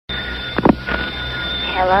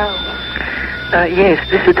Hello. Yes,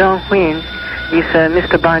 this is Don Quinn. Is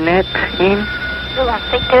Mr. Barnett in? You want to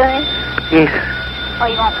speak to him? Yes. What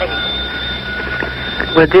do you want to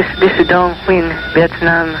speak? Well, this is Don Quinn,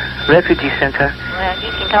 Vietnam Refugee Center. Well,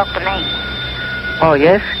 you can talk to me. Oh,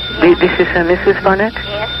 yes? Yeah. This is Mrs. Barnett?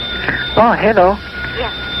 Yes. Oh, hello.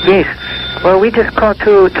 Yeah. Yes. Well, we just called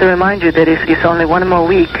to remind you that it's only one more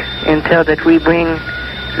week until that we bring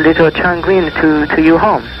little Chung Green to your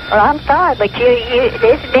home. Well, I'm sorry, but this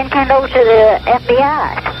has been turned over to the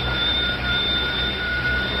FBI.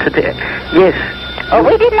 Yes. Oh,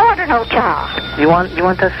 we didn't order no child. You want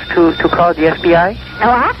us to call the FBI? No,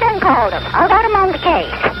 I've done called them. I got them on the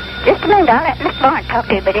case. Just a minute. I'll let Miss Barnes talk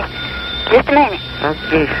to you, but just a minute.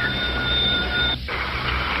 Yes.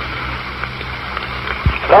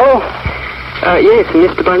 Hello? Yes,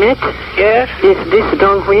 Mr. Barnett? Yes? Yes, this is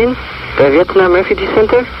Don Nguyen, the Vietnam Refugee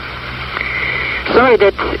Center. Sorry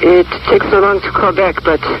that it takes so long to call back,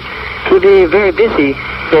 but we'll be very busy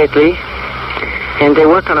lately, and they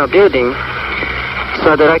work on our building,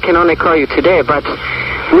 so that I can only call you today, but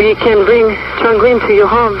we can bring Chung Green to your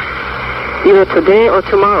home either today or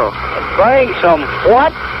tomorrow. Bring some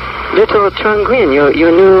what? Little Chung Green, your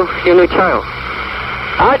new child.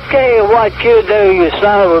 I tell you what you do, you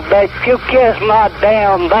son of a bitch. You kiss my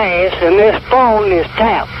damn ass, and this phone is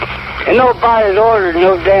tapped. And nobody's ordered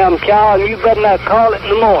no damn child, and you better not call it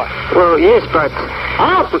no more. Well, yes, but...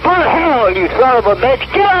 I'll put hell, you son of a bitch.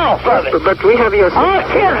 Get off of it. But we have your I'll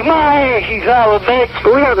signature. kiss my ass, you son of a bitch.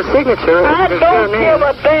 But we have a signature. I There's don't your give name.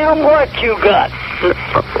 a damn what you got.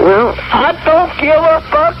 Well... I don't give a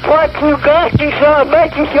fuck what you got, you son of a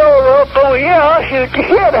bitch. You show up over here, I'll shoot the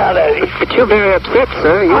shit out of you. But you're very upset,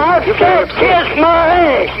 sir. I You're very said upset. kiss my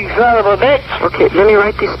ass, you son of a bitch. Okay, let me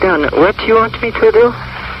write this down. What do you want me to do?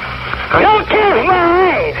 Don't kiss my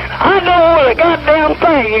ass. I know the goddamn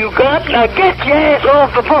thing you got. Now get your ass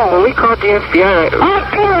off the phone. Well, we called the FBI.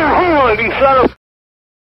 I'll kill hell, you son of a...